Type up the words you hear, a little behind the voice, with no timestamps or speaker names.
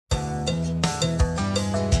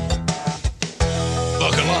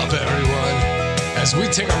as we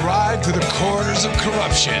take a ride through the corridors of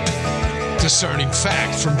corruption, discerning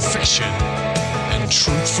fact from fiction and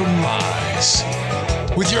truth from lies.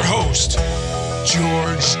 With your host,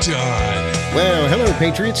 George Dunn. Well, hello,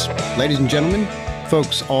 Patriots, ladies and gentlemen,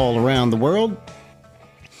 folks all around the world.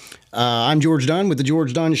 I'm George Dunn with The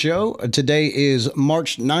George Dunn Show. Today is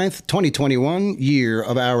March 9th, 2021, year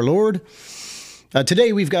of our Lord.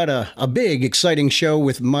 Today we've got a big, exciting show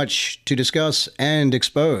with much to discuss and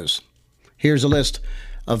expose. Here's a list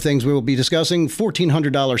of things we will be discussing.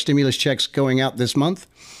 $1,400 stimulus checks going out this month.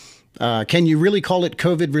 Can you really call it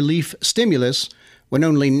COVID relief stimulus when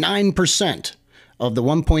only 9% of the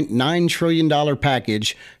 $1.9 trillion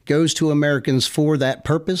package goes to Americans for that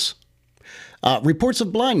purpose? Reports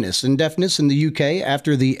of blindness and deafness in the UK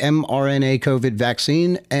after the mRNA COVID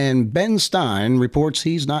vaccine, and Ben Stein reports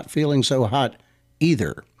he's not feeling so hot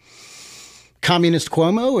either. Communist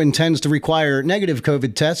Cuomo intends to require negative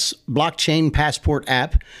COVID tests, blockchain passport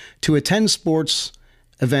app to attend sports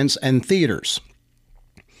events and theaters.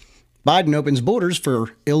 Biden opens borders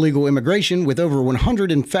for illegal immigration with over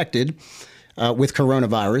 100 infected with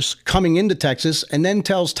coronavirus coming into Texas, and then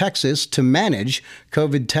tells Texas to manage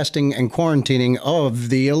COVID testing and quarantining of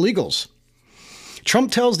the illegals.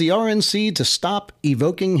 Trump tells the RNC to stop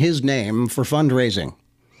evoking his name for fundraising,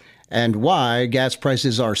 and why gas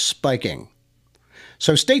prices are spiking.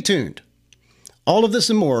 So stay tuned. All of this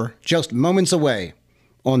and more just moments away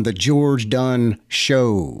on The George Dunn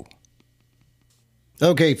Show.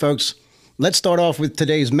 Okay, folks, let's start off with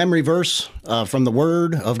today's memory verse from the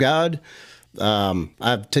Word of God.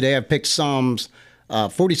 Today I've picked Psalms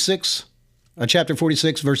 46, chapter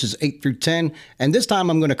 46, verses 8 through 10. And this time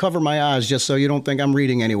I'm going to cover my eyes just so you don't think I'm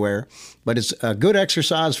reading anywhere. But it's a good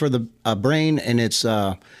exercise for the brain, and it's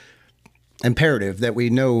imperative that we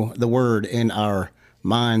know the Word in our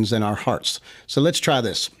minds and our hearts. So let's try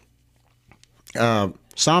this.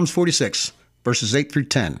 Psalms 46, verses 8 through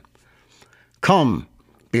 10. Come,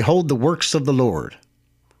 behold the works of the Lord.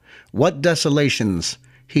 What desolations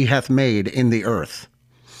he hath made in the earth.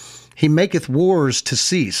 He maketh wars to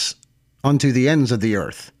cease unto the ends of the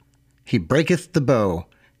earth. He breaketh the bow,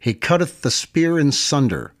 he cutteth the spear in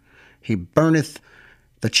sunder, he burneth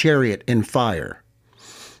the chariot in fire.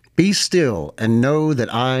 Be still and know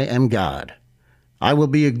that I am God. I will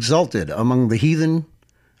be exalted among the heathen.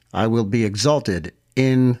 I will be exalted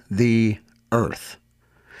in the earth.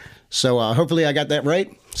 So hopefully I got that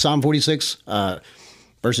right. Psalm 46,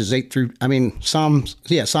 verses 8 through, Psalms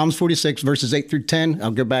 46, verses 8 through 10.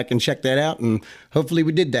 I'll go back and check that out, and hopefully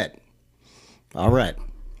we did that. All right.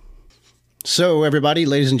 So everybody,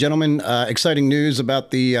 ladies and gentlemen, exciting news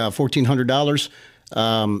about the $1,400.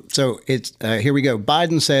 So it's here we go.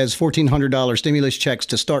 Biden says $1,400 stimulus checks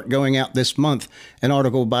to start going out this month. An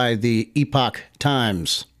article by the Epoch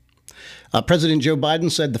Times. President Joe Biden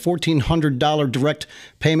said the $1,400 direct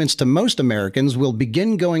payments to most Americans will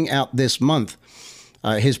begin going out this month.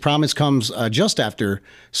 His promise comes just after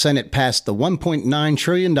Senate passed the $1.9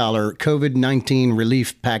 trillion COVID-19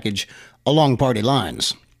 relief package along party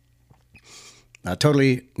lines.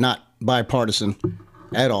 Totally not bipartisan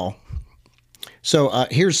at all. So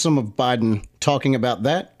here's some of Biden talking about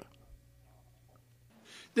that.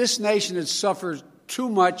 This nation has suffered too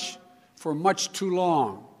much for much too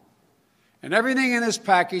long. And everything in this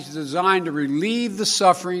package is designed to relieve the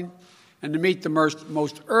suffering and to meet the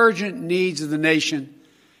most urgent needs of the nation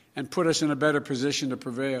and put us in a better position to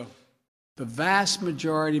prevail. The vast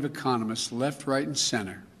majority of economists, left, right, and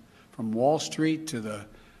center, from Wall Street to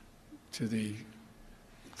the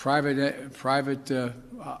private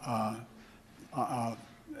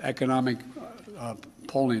economic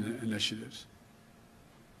polling initiatives,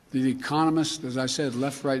 the economists, as I said,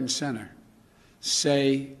 left, right, and center,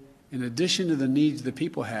 say, in addition to the needs the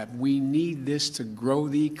people have, we need this to grow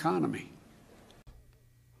the economy.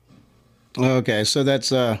 Okay, so that's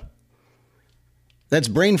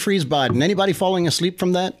brain freeze Biden. Anybody falling asleep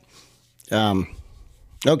from that?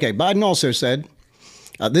 Okay, Biden also said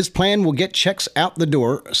this plan will get checks out the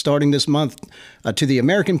door starting this month to the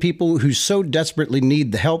American people who so desperately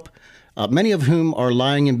need the help, many of whom are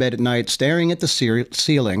lying in bed at night staring at the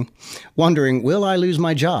ceiling, wondering, will I lose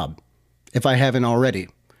my job if I haven't already?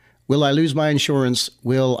 Will I lose my insurance?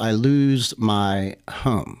 Will I lose my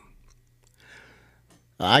home?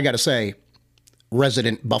 I got to say,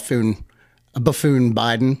 resident buffoon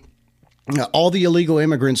Biden, all the illegal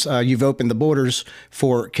immigrants you've opened the borders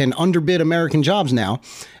for can underbid American jobs now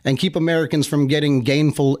and keep Americans from getting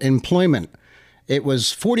gainful employment. It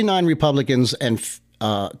was 49 Republicans and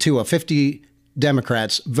to a 50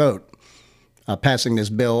 Democrats vote passing this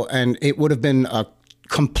bill, and it would have been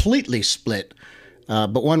completely split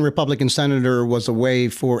but one Republican senator was away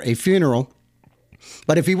for a funeral.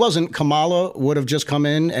 But if he wasn't, Kamala would have just come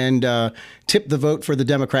in and tipped the vote for the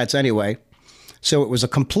Democrats anyway. So it was a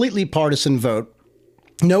completely partisan vote,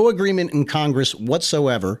 no agreement in Congress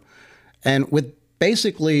whatsoever, and with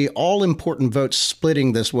basically all important votes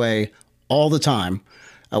splitting this way all the time,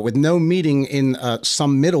 with no meeting in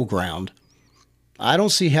some middle ground. I don't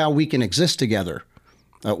see how we can exist together.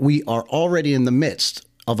 We are already in the midst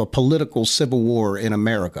of a political civil war in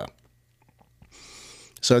America.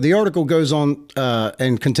 So the article goes on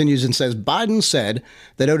and continues and says, Biden said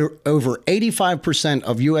that over 85%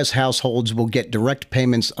 of U.S. households will get direct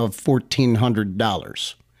payments of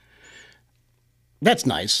 $1,400. That's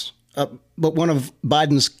nice. But one of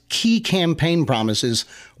Biden's key campaign promises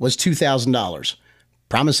was $2,000.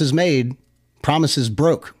 Promises made, promises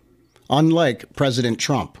broke, unlike President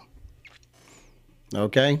Trump.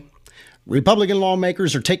 Okay? Republican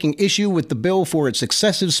lawmakers are taking issue with the bill for its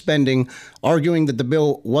excessive spending, arguing that the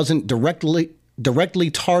bill wasn't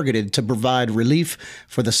directly targeted to provide relief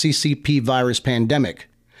for the CCP virus pandemic.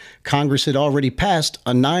 Congress had already passed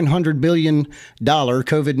a $900 billion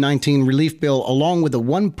COVID-19 relief bill, along with a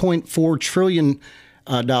 $1.4 trillion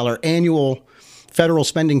annual federal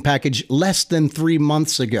spending package less than 3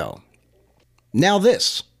 months ago. Now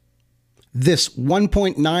this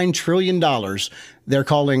 $1.9 trillion they're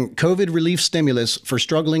calling COVID relief stimulus for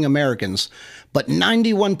struggling Americans, but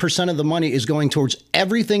 91% of the money is going towards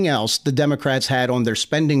everything else the Democrats had on their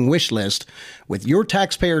spending wish list with your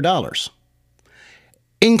taxpayer dollars,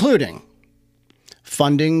 including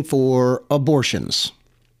funding for abortions.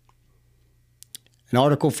 An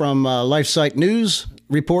article from LifeSite News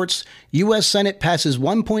reports U.S. Senate passes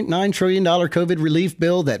 $1.9 trillion COVID relief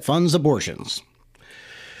bill that funds abortions.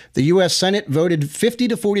 The U.S. Senate voted 50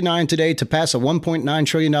 to 49 today to pass a $1.9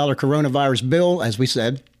 trillion coronavirus bill, as we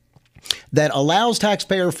said, that allows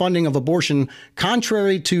taxpayer funding of abortion,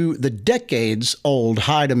 contrary to the decades-old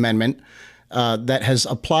Hyde Amendment that has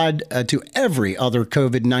applied to every other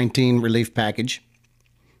COVID-19 relief package.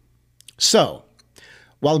 So,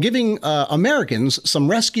 while giving Americans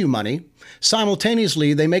some rescue money,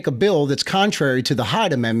 simultaneously they make a bill that's contrary to the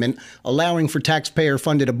Hyde Amendment, allowing for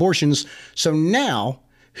taxpayer-funded abortions. So now,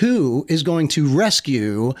 who is going to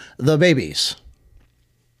rescue the babies?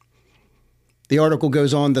 The article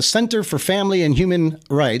goes on, the Center for Family and Human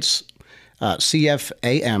Rights,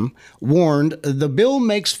 CFAM, warned the bill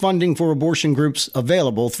makes funding for abortion groups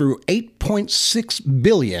available through $8.6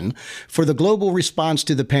 billion for the global response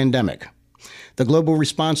to the pandemic. The global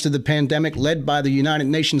response to the pandemic, led by the United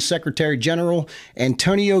Nations Secretary General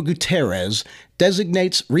Antonio Guterres,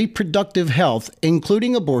 designates reproductive health,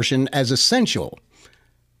 including abortion, as essential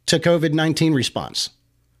to COVID-19 response.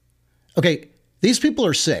 Okay, these people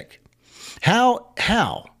are sick. How,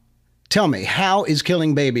 tell me, how is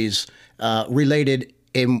killing babies related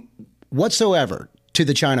in whatsoever to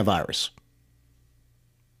the China virus?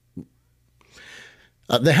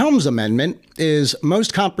 The Helms Amendment is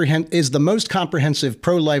the most comprehensive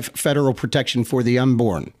pro-life federal protection for the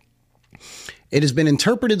unborn. It has been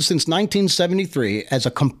interpreted since 1973 as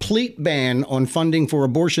a complete ban on funding for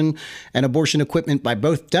abortion and abortion equipment by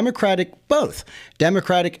both Democratic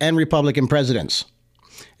and Republican presidents.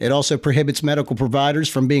 It also prohibits medical providers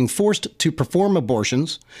from being forced to perform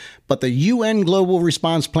abortions, but the UN Global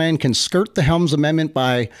Response Plan can skirt the Helms Amendment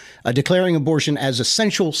by declaring abortion as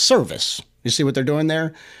essential service. You see what they're doing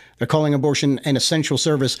there? They're calling abortion an essential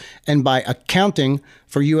service, and by accounting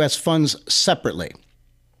for U.S. funds separately.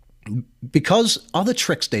 Because of the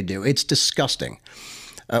tricks they do, it's disgusting.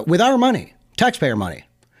 With our money, taxpayer money.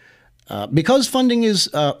 Because funding is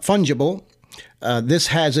fungible, this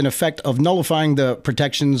has an effect of nullifying the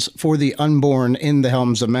protections for the unborn in the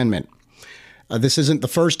Helms Amendment. This isn't the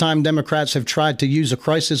first time Democrats have tried to use a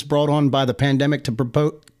crisis brought on by the pandemic to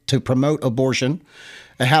promote abortion.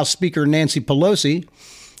 House Speaker Nancy Pelosi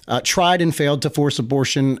tried and failed to force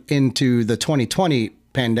abortion into the 2020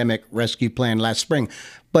 pandemic rescue plan last spring.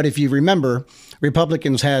 But if you remember,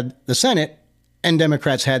 Republicans had the Senate and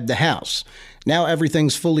Democrats had the House. Now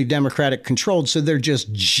everything's fully Democratic controlled, so they're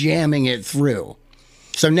just jamming it through.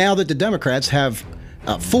 So now that the Democrats have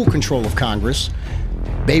full control of Congress,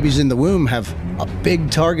 babies in the womb have a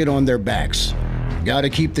big target on their backs. Got to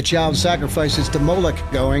keep the child sacrifices to Moloch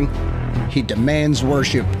going. He demands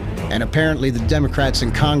worship, and apparently the Democrats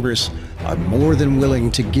in Congress are more than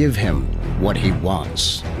willing to give him what he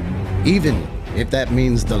wants, even if that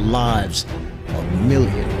means the lives of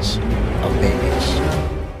millions of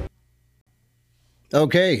babies.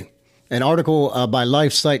 Okay, An article by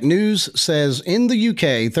LifeSite News says in the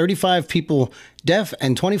UK, 35 people deaf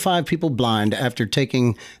and 25 people blind after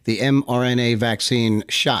taking the mRNA vaccine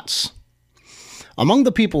shots. Among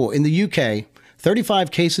the people in the UK,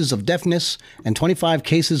 35 cases of deafness and 25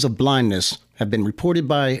 cases of blindness have been reported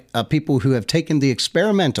by people who have taken the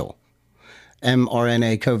experimental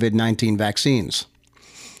mRNA COVID-19 vaccines.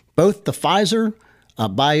 Both the Pfizer,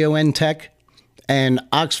 BioNTech, and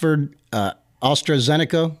Oxford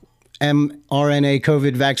AstraZeneca mRNA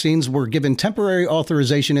COVID vaccines were given temporary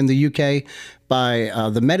authorization in the UK by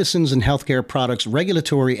the Medicines and Healthcare Products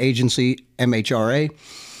Regulatory Agency, MHRA,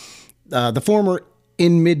 the former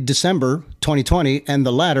in mid-December 2020 and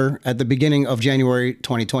the latter at the beginning of January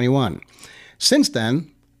 2021. Since then,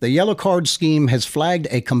 the yellow card scheme has flagged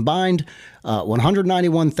a combined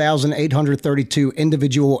 191,832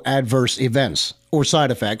 individual adverse events or side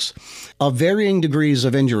effects of varying degrees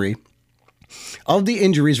of injury. Of the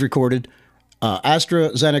injuries recorded,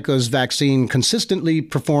 AstraZeneca's vaccine consistently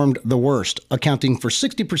performed the worst, accounting for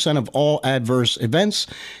 60% of all adverse events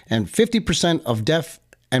and 50% of deaf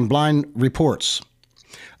and blind reports.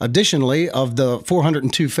 Additionally, of the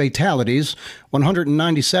 402 fatalities,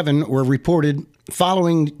 197 were reported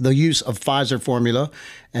following the use of Pfizer formula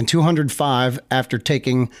and 205 after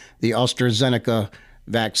taking the AstraZeneca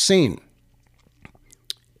vaccine.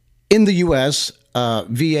 In the U.S.,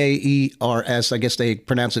 VAERS, I guess they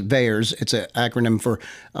pronounce it VAERS, it's an acronym for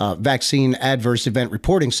Vaccine Adverse Event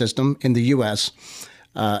Reporting System in the U.S.,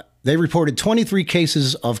 they reported 23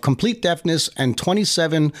 cases of complete deafness and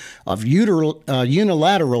 27 of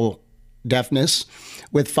unilateral deafness,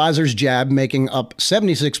 with Pfizer's jab making up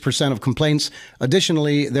 76% of complaints.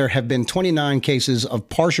 Additionally, there have been 29 cases of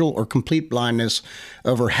partial or complete blindness,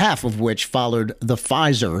 over half of which followed the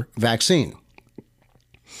Pfizer vaccine.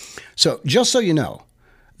 So just so you know,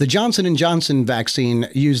 the Johnson & Johnson vaccine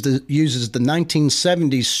uses the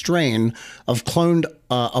 1970s strain of cloned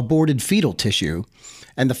aborted fetal tissue,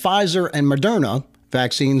 and the Pfizer and Moderna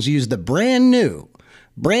vaccines use the brand new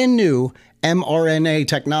mRNA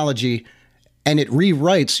technology, and it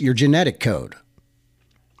rewrites your genetic code.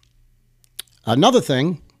 Another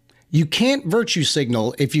thing, you can't virtue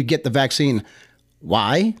signal if you get the vaccine.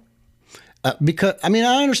 Why? Because, I mean,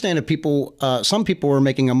 I understand that some people are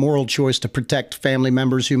making a moral choice to protect family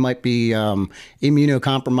members who might be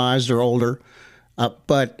immunocompromised or older,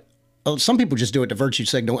 but some people just do it to virtue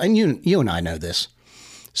signal, and you and I know this.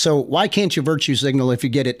 So why can't you virtue signal if you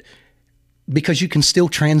get it? Because you can still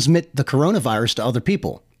transmit the coronavirus to other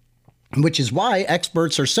people, which is why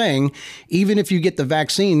experts are saying even if you get the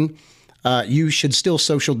vaccine, you should still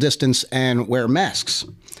social distance and wear masks.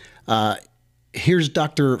 Here's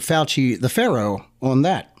Dr. Fauci, the Pharaoh, on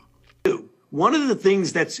that. One of the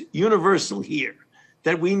things that's universal here,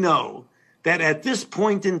 that we know that at this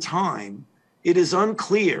point in time, it is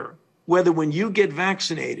unclear whether when you get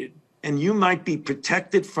vaccinated and you might be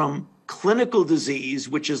protected from clinical disease,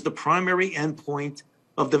 which is the primary endpoint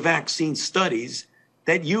of the vaccine studies,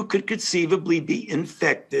 that you could conceivably be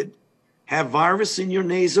infected, have virus in your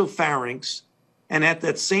nasopharynx, and at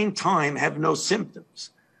that same time have no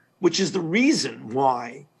symptoms, which is the reason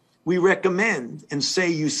why we recommend and say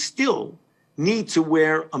you still need to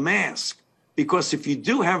wear a mask. Because if you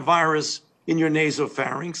do have virus in your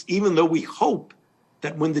nasopharynx, even though we hope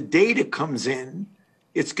that when the data comes in,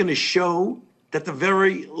 it's going to show that the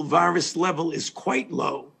very virus level is quite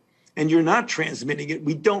low and you're not transmitting it.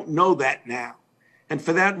 We don't know that now. And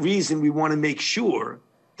for that reason, we want to make sure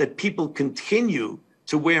that people continue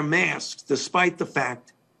to wear masks despite the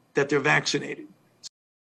fact that they're vaccinated.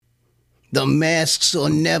 The masks are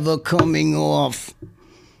never coming off.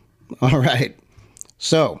 All right.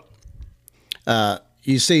 So,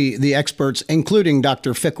 you see the experts, including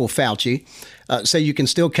Dr. Fickle Fauci, say you can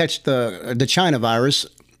still catch the China virus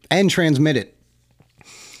and transmit it.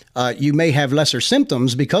 You may have lesser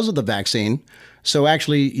symptoms because of the vaccine. So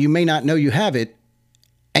actually, you may not know you have it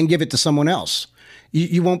and give it to someone else.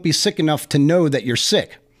 You won't be sick enough to know that you're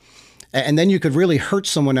sick. And then you could really hurt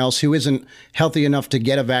someone else who isn't healthy enough to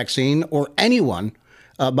get a vaccine, or anyone,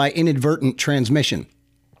 by inadvertent transmission.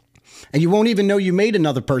 And you won't even know you made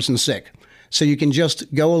another person sick. So you can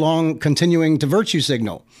just go along continuing to virtue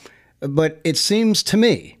signal. But it seems to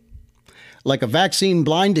me like a vaccine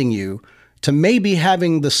blinding you to maybe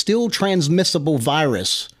having the still transmissible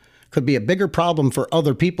virus could be a bigger problem for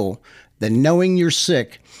other people than knowing you're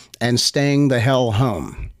sick and staying the hell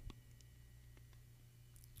home.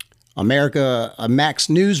 America Max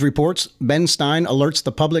News reports Ben Stein alerts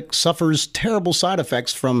the public suffers terrible side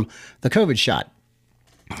effects from the COVID shot.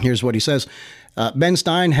 Here's what he says. Ben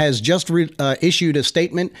Stein has just issued a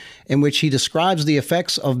statement in which he describes the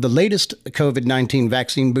effects of the latest COVID-19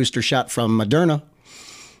 vaccine booster shot from Moderna.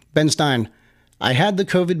 Ben Stein, I had the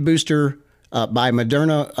COVID booster by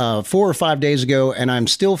Moderna 4 or 5 days ago, and I'm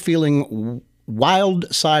still feeling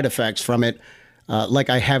wild side effects from it, like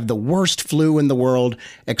I have the worst flu in the world,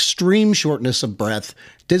 extreme shortness of breath,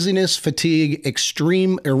 dizziness, fatigue,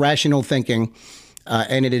 extreme irrational thinking,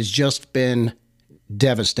 and it has just been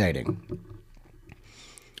devastating.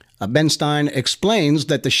 Ben Stein explains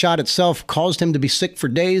that the shot itself caused him to be sick for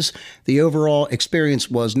days. The overall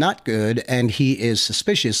experience was not good, and he is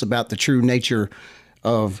suspicious about the true nature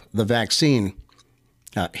of the vaccine.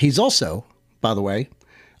 He's also, by the way,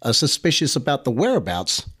 suspicious about the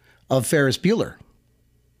whereabouts of Ferris Bueller.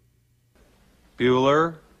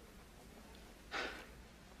 Bueller?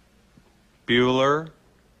 Bueller?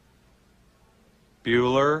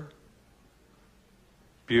 Bueller?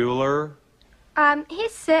 Bueller?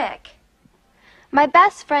 He's sick. My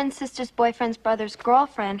best friend's sister's boyfriend's brother's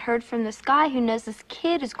girlfriend heard from this guy who knows this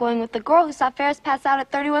kid is going with the girl who saw Ferris pass out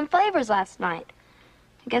at 31 Flavors last night.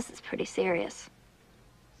 I guess it's pretty serious.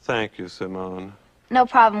 Thank you, Simone. No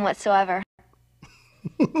problem whatsoever.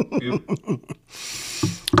 Well,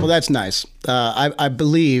 that's nice. I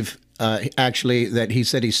believe, actually, that he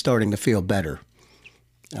said he's starting to feel better.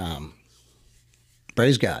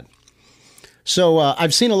 Praise God. So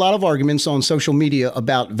I've seen a lot of arguments on social media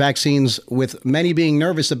about vaccines, with many being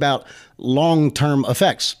nervous about long-term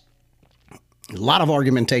effects. A lot of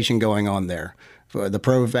argumentation going on there for the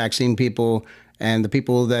pro-vaccine people and the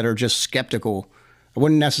people that are just skeptical. I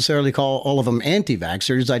wouldn't necessarily call all of them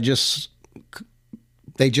anti-vaxxers.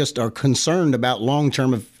 They just are concerned about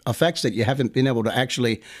long-term effects that you haven't been able to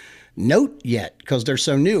actually note yet because they're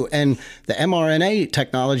so new. And the mRNA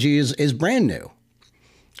technology is brand new.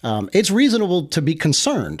 It's reasonable to be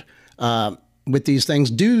concerned with these things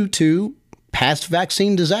due to past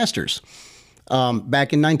vaccine disasters.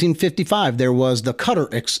 Back in 1955, there was the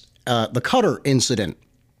Cutter incident.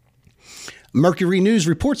 Mercury News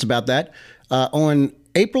reports about that. On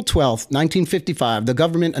April 12th, 1955, the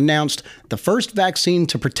government announced the first vaccine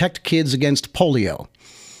to protect kids against polio.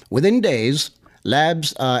 Within days,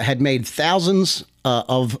 labs had made thousands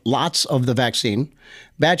of lots of the vaccine.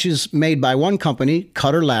 Batches made by one company,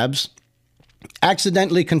 Cutter Labs,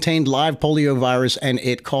 accidentally contained live polio virus, and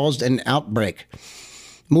it caused an outbreak.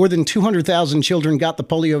 More than 200,000 children got the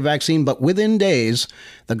polio vaccine, but within days,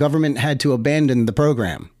 the government had to abandon the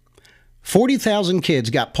program. 40,000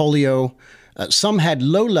 kids got polio. Some had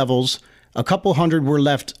low levels. A couple hundred were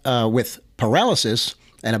left with paralysis,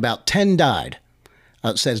 and about 10 died,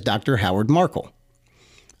 says Dr. Howard Markle,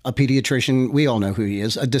 a pediatrician. We all know who he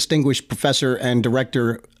is, a distinguished professor and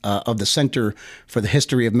director of the Center for the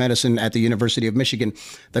History of Medicine at the University of Michigan.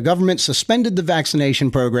 The government suspended the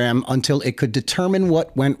vaccination program until it could determine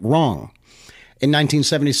what went wrong. In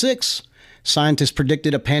 1976, scientists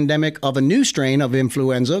predicted a pandemic of a new strain of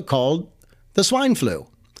influenza called the swine flu.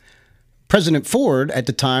 President Ford at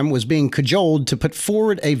the time was being cajoled to put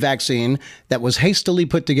forward a vaccine that was hastily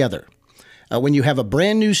put together. When you have a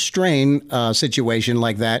brand new strain situation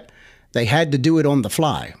like that, they had to do it on the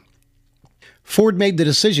fly. Ford made the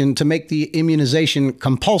decision to make the immunization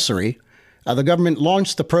compulsory. The government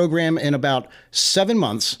launched the program in about 7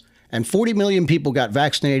 months, and 40 million people got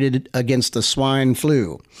vaccinated against the swine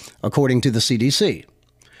flu, according to the CDC.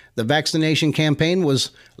 The vaccination campaign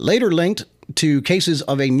was later linked to cases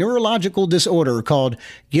of a neurological disorder called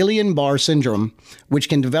Guillain-Barré syndrome, which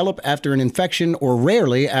can develop after an infection or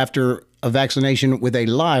rarely after a vaccination with a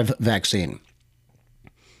live vaccine.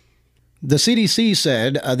 The CDC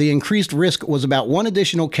said the increased risk was about one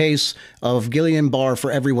additional case of Guillain-Barré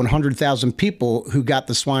for every 100,000 people who got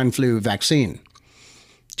the swine flu vaccine.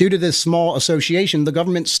 Due to this small association, the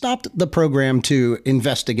government stopped the program to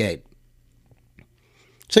investigate.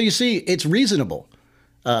 So you see, it's reasonable,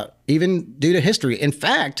 even due to history. In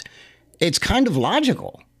fact, it's kind of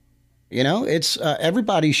logical. You know, it's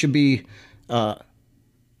everybody should be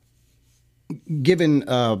given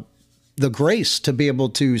the grace to be able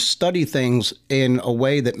to study things in a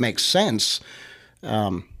way that makes sense.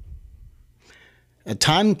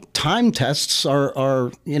 Time tests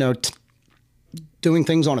are doing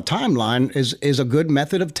things on a timeline is a good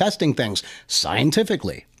method of testing things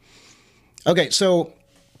scientifically. Okay, so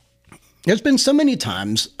there's been so many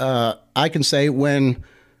times I can say when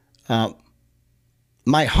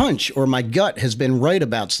my hunch or my gut has been right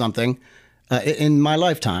about something in my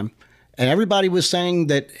lifetime, and everybody was saying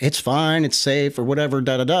that it's fine, it's safe, or whatever,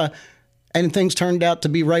 and things turned out to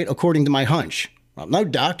be right according to my hunch. Well, no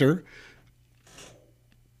doctor.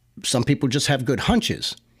 Some people just have good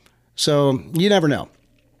hunches. So you never know.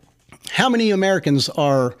 How many Americans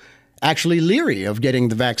are actually leery of getting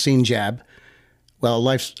the vaccine jab? Well,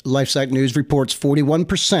 LifeSite News reports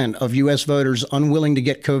 41% of U.S. voters unwilling to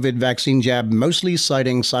get COVID vaccine jab, mostly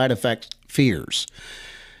citing side effect fears.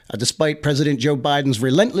 Despite President Joe Biden's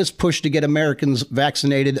relentless push to get Americans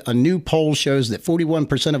vaccinated, a new poll shows that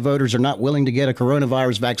 41% of voters are not willing to get a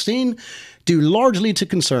coronavirus vaccine, due largely to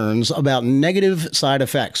concerns about negative side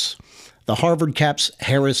effects. The Harvard Caps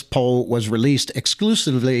Harris poll was released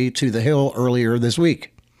exclusively to The Hill earlier this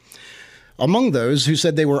week. Among those who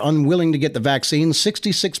said they were unwilling to get the vaccine,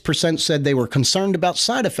 66% said they were concerned about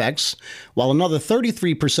side effects, while another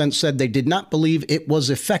 33% said they did not believe it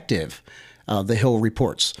was effective, The Hill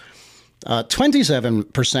reports.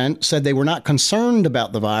 27% said they were not concerned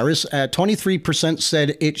about the virus. 23%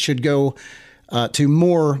 said it should go to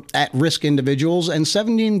more at-risk individuals, and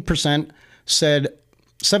 17%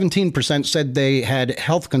 said they had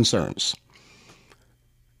health concerns.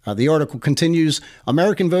 The article continues,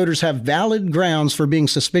 American voters have valid grounds for being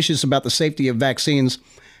suspicious about the safety of vaccines.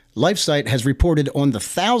 LifeSite has reported on the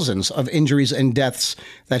thousands of injuries and deaths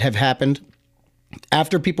that have happened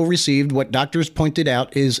after people received what doctors pointed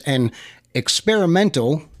out is an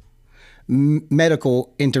experimental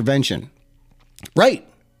medical intervention. Right.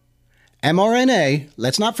 mRNA,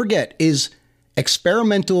 let's not forget, is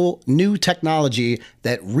experimental new technology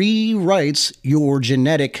that rewrites your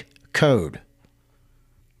genetic code.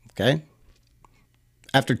 Okay?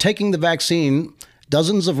 After taking the vaccine,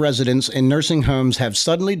 dozens of residents in nursing homes have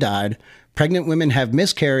suddenly died, pregnant women have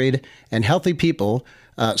miscarried, and healthy people,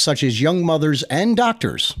 such as young mothers and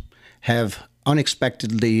doctors, have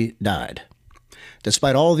unexpectedly died.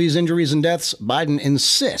 Despite all these injuries and deaths, Biden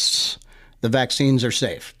insists the vaccines are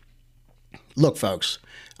safe. Look, folks,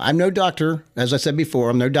 I'm no doctor. As I said before,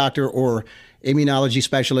 I'm no doctor or immunology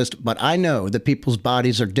specialist, but I know that people's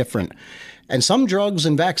bodies are different. And some drugs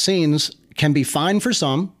and vaccines can be fine for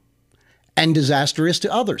some and disastrous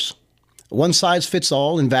to others. One size fits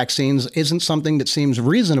all in vaccines isn't something that seems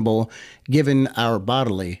reasonable given our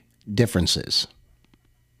bodily differences.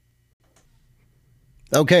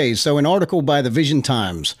 Okay, so an article by the Vision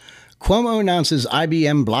Times. Cuomo announces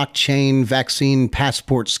IBM blockchain vaccine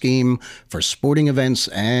passport scheme for sporting events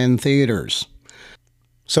and theaters.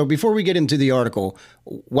 So before we get into the article,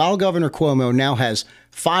 while Governor Cuomo now has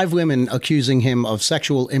 5 women accusing him of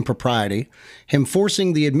sexual impropriety, him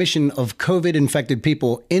forcing the admission of COVID-infected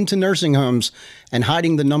people into nursing homes and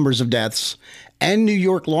hiding the numbers of deaths, and New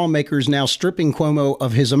York lawmakers now stripping Cuomo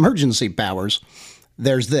of his emergency powers,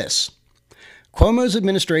 there's this. Cuomo's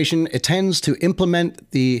administration intends to implement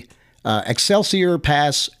the Excelsior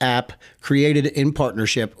Pass app created in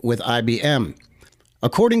partnership with IBM.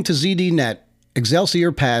 According to ZDNet,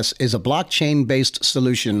 Excelsior Pass is a blockchain-based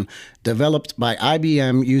solution developed by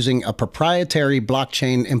IBM using a proprietary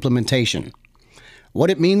blockchain implementation. What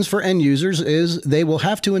it means for end users is they will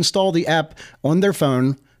have to install the app on their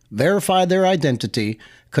phone, verify their identity,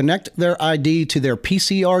 connect their ID to their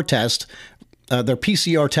PCR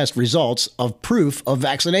test results of proof of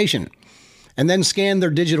vaccination, and then scan their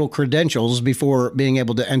digital credentials before being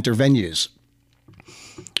able to enter venues.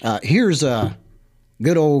 Here's a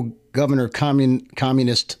good old Governor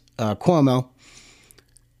Communist Cuomo.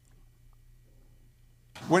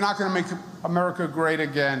 We're not going to make America great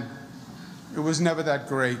again. It was never that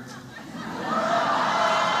great.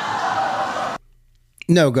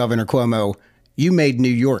 No, Governor Cuomo, you made New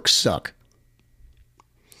York suck.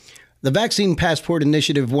 The Vaccine Passport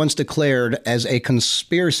Initiative, once declared as a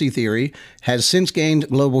conspiracy theory, has since gained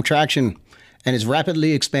global traction and is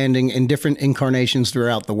rapidly expanding in different incarnations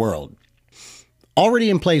throughout the world. Already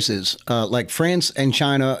in places like France and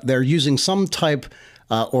China, they're using some type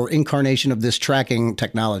or incarnation of this tracking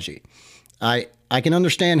technology. I can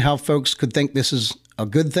understand how folks could think this is a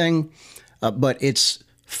good thing, but it's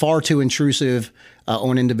far too intrusive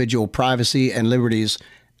on individual privacy and liberties.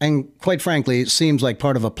 And quite frankly, it seems like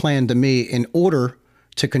part of a plan to me in order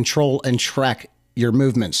to control and track your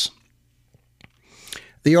movements.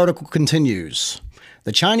 The article continues.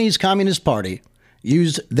 The Chinese Communist Party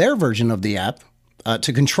used their version of the app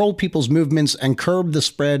to control people's movements and curb the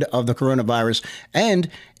spread of the coronavirus. And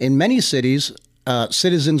in many cities,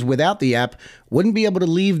 citizens without the app wouldn't be able to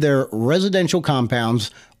leave their residential compounds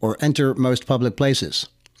or enter most public places.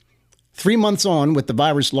 3 months on, with the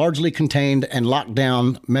virus largely contained and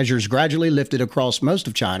lockdown measures gradually lifted across most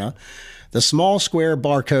of China, the small square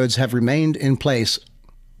barcodes have remained in place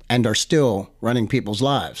and are still running people's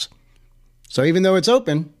lives. So even though it's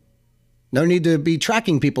open, no need to be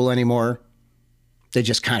tracking people anymore. They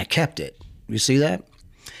just kind of kept it. You see that?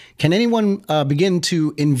 Can anyone begin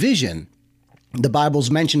to envision the Bible's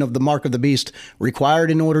mention of the mark of the beast required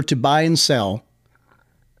in order to buy and sell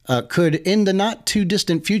could, in the not too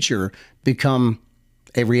distant future, become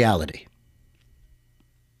a reality.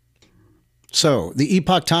 So, the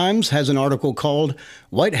Epoch Times has an article called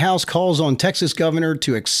 "White House Calls on Texas Governor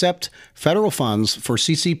to Accept Federal Funds for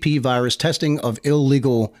CCP Virus Testing of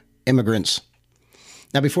Illegal Immigrants."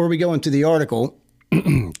 Now, before we go into the article,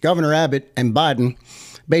 Governor Abbott and Biden,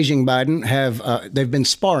 Beijing Biden, they've been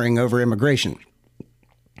sparring over immigration.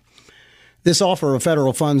 This offer of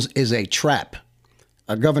federal funds is a trap.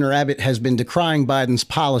 Governor Abbott has been decrying Biden's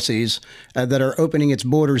policies that are opening its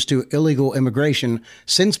borders to illegal immigration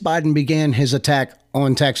since Biden began his attack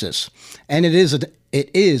on Texas. And it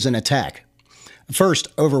is an attack. First,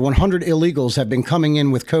 over 100 illegals have been coming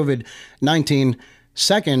in with COVID-19.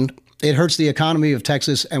 Second, it hurts the economy of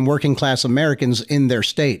Texas and working class Americans in their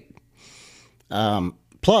state.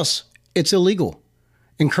 Plus, it's illegal.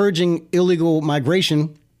 Encouraging illegal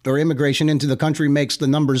migration or immigration into the country makes the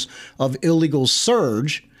numbers of illegals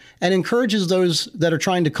surge and encourages those that are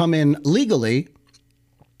trying to come in legally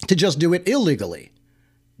to just do it illegally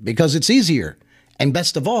because it's easier. And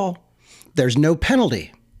best of all, there's no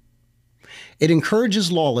penalty. It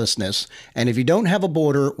encourages lawlessness. And if you don't have a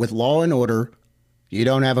border with law and order, you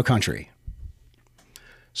don't have a country.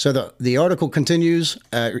 So the article continues.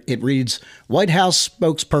 It reads, White House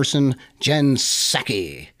spokesperson Jen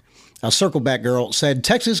Psaki, a Circleback girl, said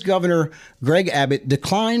Texas Governor Greg Abbott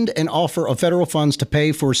declined an offer of federal funds to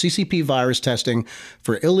pay for CCP virus testing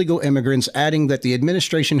for illegal immigrants, adding that the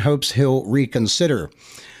administration hopes he'll reconsider.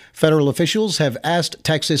 Federal officials have asked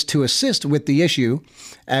Texas to assist with the issue,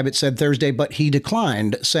 Abbott said Thursday, but he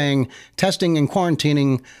declined, saying testing and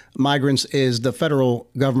quarantining migrants is the federal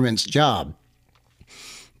government's job.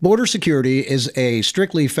 Border security is a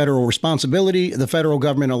strictly federal responsibility. The federal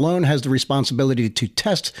government alone has the responsibility to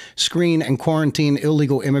test, screen, and quarantine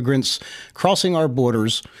illegal immigrants crossing our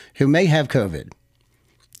borders who may have COVID,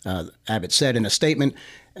 Abbott said in a statement.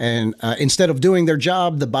 And instead of doing their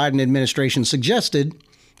job, the Biden administration suggested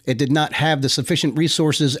it did not have the sufficient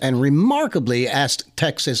resources and remarkably asked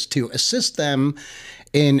Texas to assist them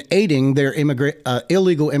in aiding their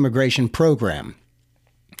illegal immigration program.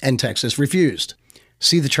 And Texas refused.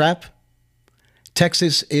 See the trap?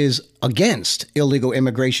 Texas is against illegal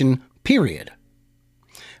immigration, period.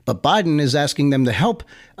 But Biden is asking them to help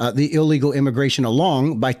the illegal immigration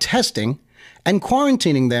along by testing and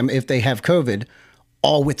quarantining them if they have COVID,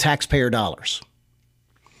 all with taxpayer dollars.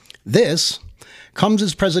 This comes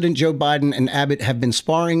as President Joe Biden and Abbott have been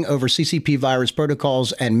sparring over CCP virus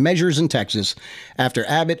protocols and measures in Texas after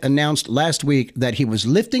Abbott announced last week that he was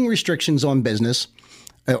lifting restrictions on businesses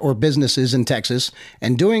in Texas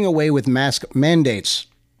and doing away with mask mandates.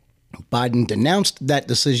 Biden denounced that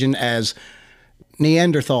decision as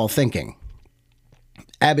Neanderthal thinking.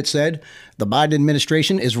 Abbott said the Biden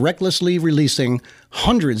administration is recklessly releasing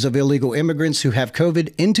hundreds of illegal immigrants who have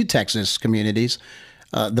COVID into Texas communities.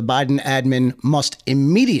 The Biden admin must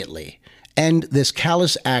immediately end this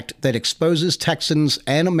callous act that exposes Texans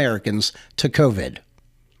and Americans to COVID.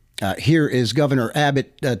 Here is Governor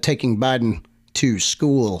Abbott taking Biden to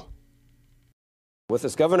school. With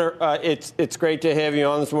us, Governor, it's great to have you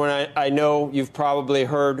on this morning. I know you've probably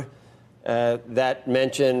heard that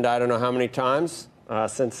mentioned, I don't know how many times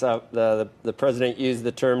since the president used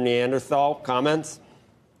the term Neanderthal. Comments?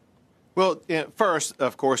 Well, first,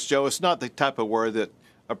 of course, Joe, it's not the type of word that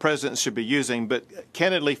a president should be using, but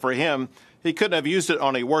candidly for him, he couldn't have used it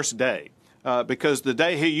on a worse day because the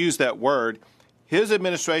day he used that word, his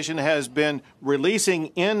administration has been releasing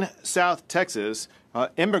in South Texas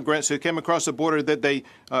immigrants who came across the border that they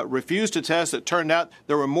refused to test. It turned out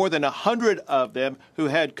there were more than 100 of them who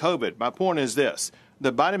had COVID. My point is this.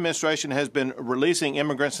 The Biden administration has been releasing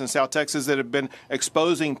immigrants in South Texas that have been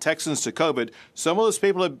exposing Texans to COVID. Some of those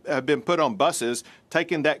people have been put on buses,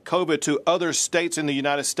 taking that COVID to other states in the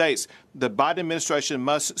United States. The Biden administration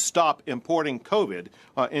must stop importing COVID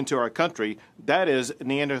into our country. That is a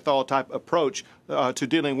Neanderthal-type approach to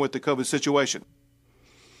dealing with the COVID situation.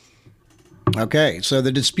 Okay, so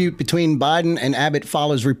the dispute between Biden and Abbott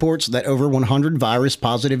follows reports that over 100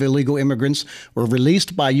 virus-positive illegal immigrants were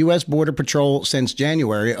released by U.S. Border Patrol since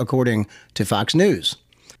January, according to Fox News.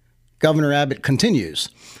 Governor Abbott continues,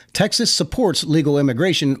 Texas supports legal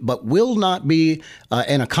immigration, but will not be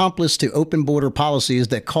an accomplice to open border policies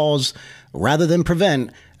that cause, rather than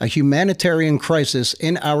prevent, a humanitarian crisis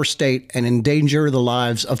in our state and endanger the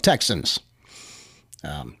lives of Texans.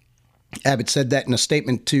 Abbott said that in a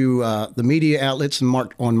statement to the media outlets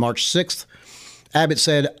on March 6th. Abbott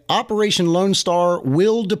said, Operation Lone Star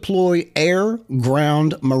will deploy air,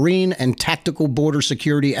 ground, marine, and tactical border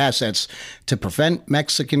security assets to prevent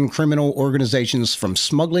Mexican criminal organizations from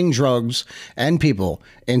smuggling drugs and people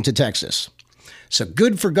into Texas. So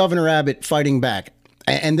good for Governor Abbott fighting back.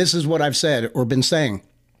 And this is what I've said or been saying.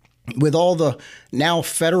 With all the now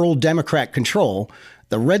federal Democrat control,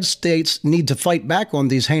 the red states need to fight back on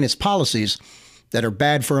these heinous policies that are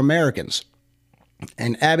bad for Americans.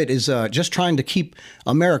 And Abbott is just trying to keep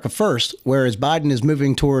America first, whereas Biden is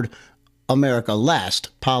moving toward America last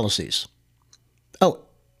policies. Oh,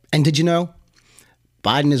 and did you know?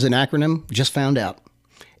 Biden is an acronym, just found out.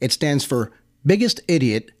 It stands for Biggest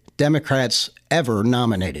Idiot Democrats Ever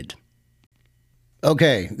Nominated.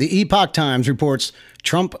 Okay, the Epoch Times reports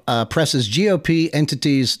Trump presses GOP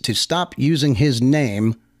entities to stop using his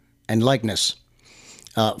name and likeness.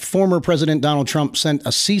 Former President Donald Trump sent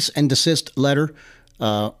a cease and desist letter,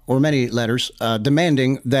 or many letters,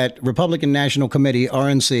 demanding that Republican National Committee,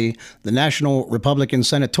 RNC, the National Republican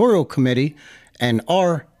Senatorial Committee, and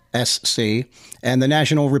RSC, and the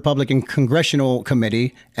National Republican Congressional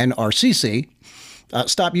Committee, NRCC,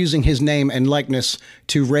 stop using his name and likeness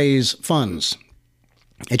to raise funds.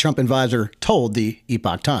 A Trump advisor told the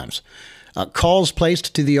Epoch Times. Calls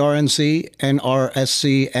placed to the RNC,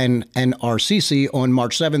 NRSC, and NRCC on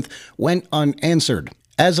March 7th went unanswered.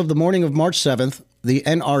 As of the morning of March 7th, the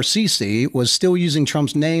NRCC was still using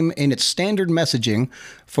Trump's name in its standard messaging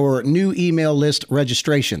for new email list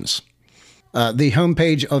registrations. The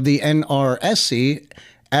homepage of the NRSC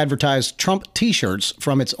advertised Trump T-shirts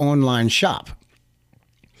from its online shop,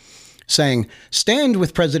 saying, "Stand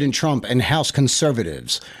with President Trump and House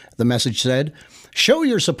conservatives," the message said. "Show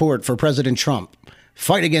your support for President Trump.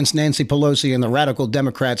 Fight against Nancy Pelosi and the radical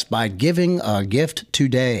Democrats by giving a gift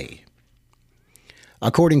today."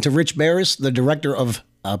 According to Rich Barris, the director of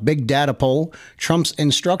a big data poll, Trump's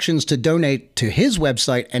instructions to donate to his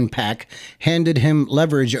website and PAC handed him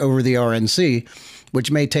leverage over the RNC,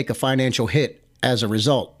 which may take a financial hit as a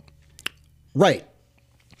result. Right.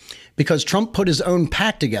 Because Trump put his own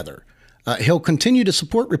PAC together. He'll continue to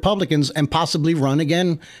support Republicans and possibly run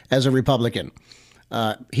again as a Republican.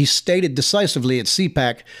 He stated decisively at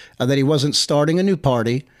CPAC that he wasn't starting a new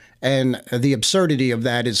party, and the absurdity of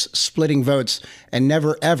that is splitting votes and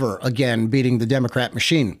never, ever again beating the Democrat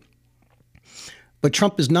machine. But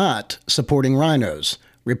Trump is not supporting rhinos,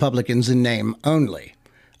 Republicans in name only.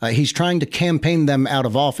 He's trying to campaign them out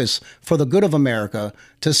of office for the good of America,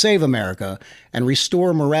 to save America, and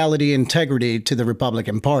restore morality and integrity to the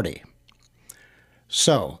Republican Party.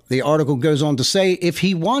 So the article goes on to say if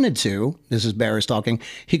he wanted to, this is Barris talking,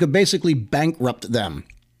 he could basically bankrupt them,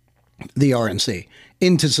 the RNC,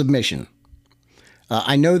 into submission.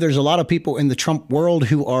 I know there's a lot of people in the Trump world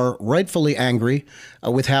who are rightfully angry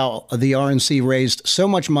with how the RNC raised so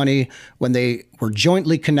much money when they were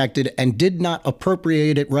jointly connected and did not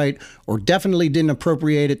appropriate it right, or definitely didn't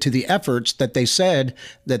appropriate it to the efforts that they said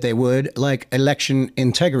that they would, like election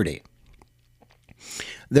integrity.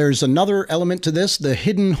 There's another element to this, the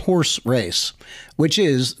hidden horse race, which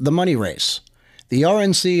is the money race. The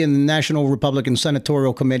RNC and the National Republican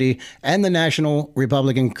Senatorial Committee and the National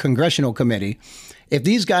Republican Congressional Committee, if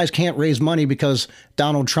these guys can't raise money because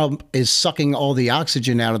Donald Trump is sucking all the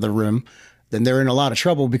oxygen out of the room, then they're in a lot of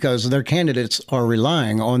trouble because their candidates are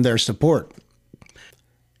relying on their support.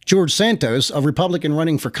 George Santos, a Republican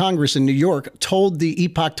running for Congress in New York, told the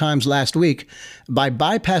Epoch Times last week, by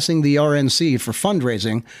bypassing the RNC for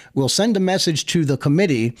fundraising, we'll send a message to the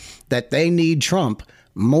committee that they need Trump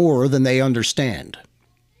more than they understand.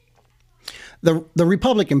 The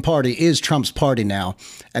Republican Party is Trump's party now,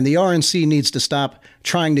 and the RNC needs to stop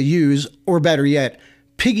trying to use, or better yet,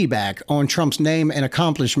 piggyback on Trump's name and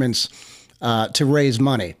accomplishments to raise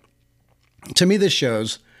money. To me, this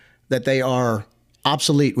shows that they are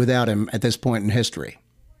obsolete without him at this point in history.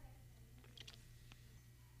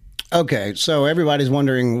 Okay, so everybody's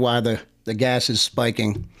wondering why the gas is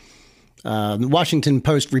spiking. The Washington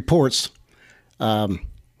Post reports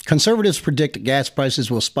conservatives predict gas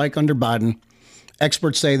prices will spike under Biden.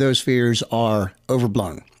 Experts say those fears are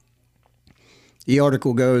overblown. The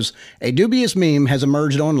article goes, a dubious meme has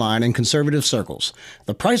emerged online in conservative circles.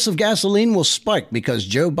 The price of gasoline will spike because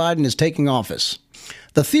Joe Biden is taking office.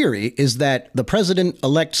 The theory is that the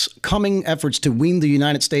president-elect's coming efforts to wean the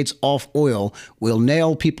United States off oil will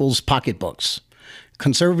nail people's pocketbooks.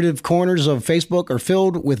 Conservative corners of Facebook are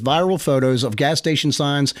filled with viral photos of gas station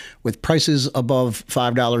signs with prices above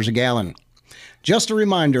 $5 a gallon. Just a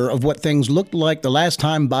reminder of what things looked like the last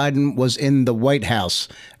time Biden was in the White House,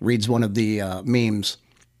 reads one of the memes.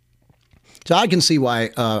 So I can see why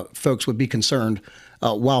folks would be concerned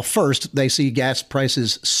while first they see gas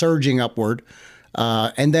prices surging upward.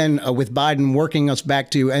 And then with Biden working us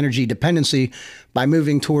back to energy dependency by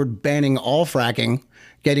moving toward banning all fracking,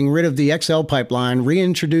 getting rid of the XL pipeline,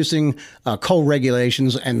 reintroducing coal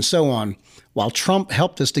regulations, and so on. While Trump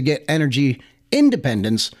helped us to get energy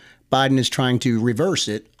independence, Biden is trying to reverse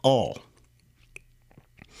it all.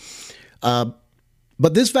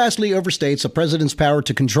 But this vastly overstates a president's power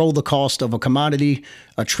to control the cost of a commodity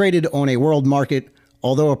traded on a world market.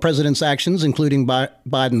 Although a president's actions, including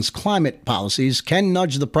Biden's climate policies, can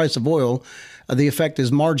nudge the price of oil, the effect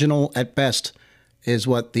is marginal at best, is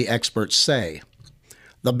what the experts say.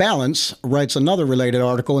 The Balance writes another related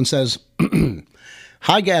article and says,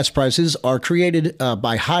 high gas prices are created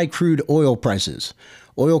by high crude oil prices.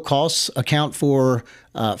 Oil costs account for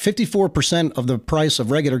 54% of the price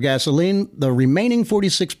of regular gasoline. The remaining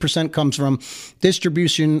 46% comes from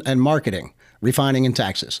distribution and marketing, refining, and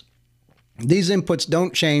taxes. These inputs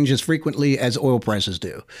don't change as frequently as oil prices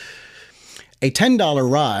do. A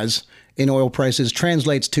 $10 rise in oil prices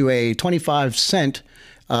translates to a 25-cent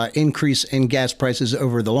increase in gas prices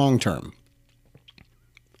over the long term.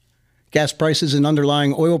 Gas prices and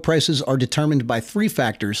underlying oil prices are determined by three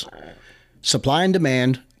factors: supply and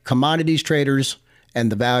demand, commodities traders,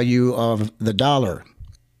 and the value of the dollar.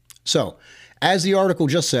 So, as the article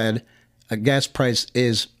just said, a gas price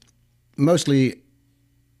is mostly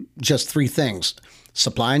just three things: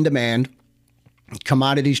 supply and demand,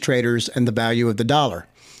 commodities traders, and the value of the dollar.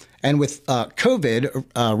 And with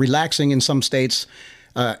COVID relaxing in some states,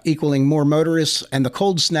 equaling more motorists, and the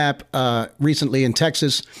cold snap recently in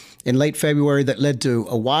Texas in late February that led to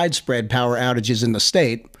a widespread power outages in the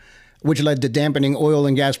state, which led to dampening oil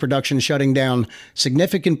and gas production, shutting down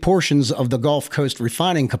significant portions of the Gulf Coast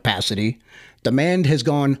refining capacity, demand has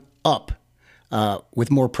gone up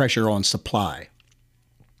with more pressure on supply.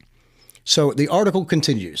 So the article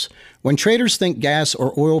continues. When traders think gas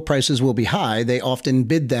or oil prices will be high, they often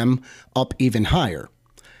bid them up even higher.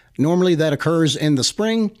 Normally that occurs in the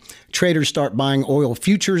spring. Traders start buying oil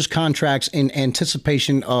futures contracts in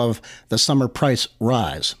anticipation of the summer price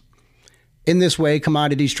rise. In this way,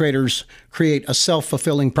 commodities traders create a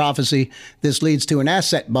self-fulfilling prophecy. This leads to an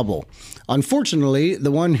asset bubble. Unfortunately,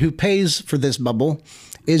 the one who pays for this bubble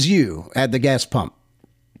is you at the gas pump.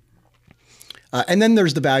 And then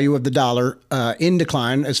there's the value of the dollar in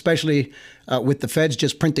decline, especially with the feds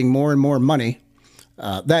just printing more and more money.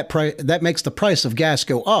 That makes the price of gas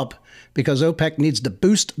go up because OPEC needs to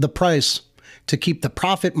boost the price to keep the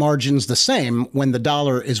profit margins the same when the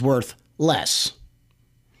dollar is worth less.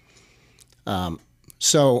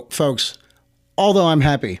 So, folks, although I'm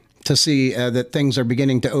happy to see that things are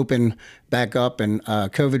beginning to open back up and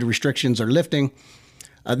COVID restrictions are lifting,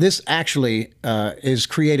 this actually is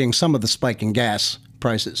creating some of the spike in gas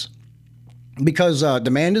prices because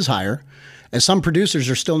demand is higher. As some producers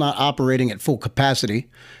are still not operating at full capacity,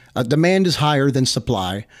 demand is higher than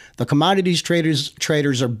supply. The commodities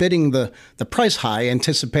traders are bidding the price high,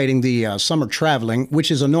 anticipating the summer traveling,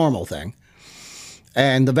 which is a normal thing.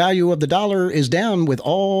 And the value of the dollar is down with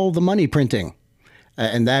all the money printing.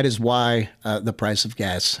 And that is why the price of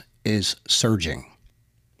gas is surging.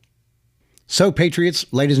 So, Patriots,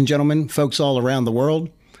 ladies and gentlemen, folks all around the world,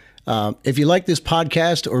 if you like this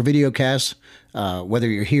podcast or videocast, whether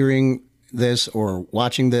you're hearing this or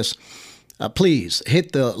watching this, please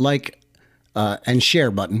hit the like and share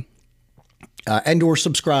button and or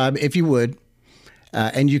subscribe if you would.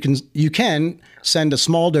 And you can send a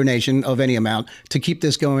small donation of any amount to keep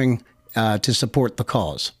this going to support the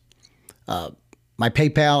cause. My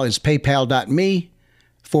PayPal is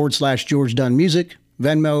paypal.me/George Dunn Music.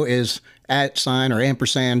 Venmo is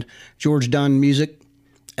 @ George Dunn Music,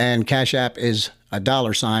 and Cash App is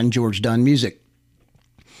 $, George Dunn Music.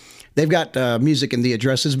 They've got music in the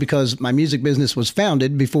addresses because my music business was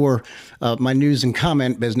founded before my news and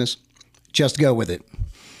comment business. Just go with it.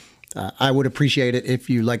 I would appreciate it if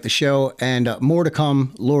you like the show, and more to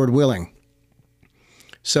come, Lord willing.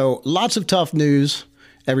 So lots of tough news,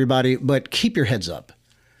 everybody, but keep your heads up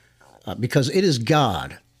because it is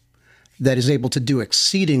God that is able to do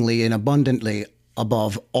exceedingly and abundantly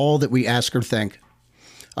above all that we ask or think,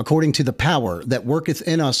 according to the power that worketh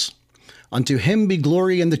in us. Unto him be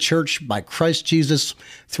glory in the church by Christ Jesus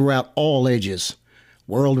throughout all ages,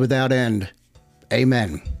 world without end.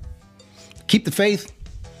 Amen. Keep the faith,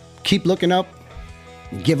 keep looking up,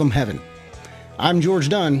 give them heaven. I'm George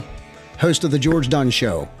Dunn, host of The George Dunn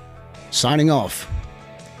Show, signing off.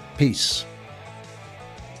 Peace.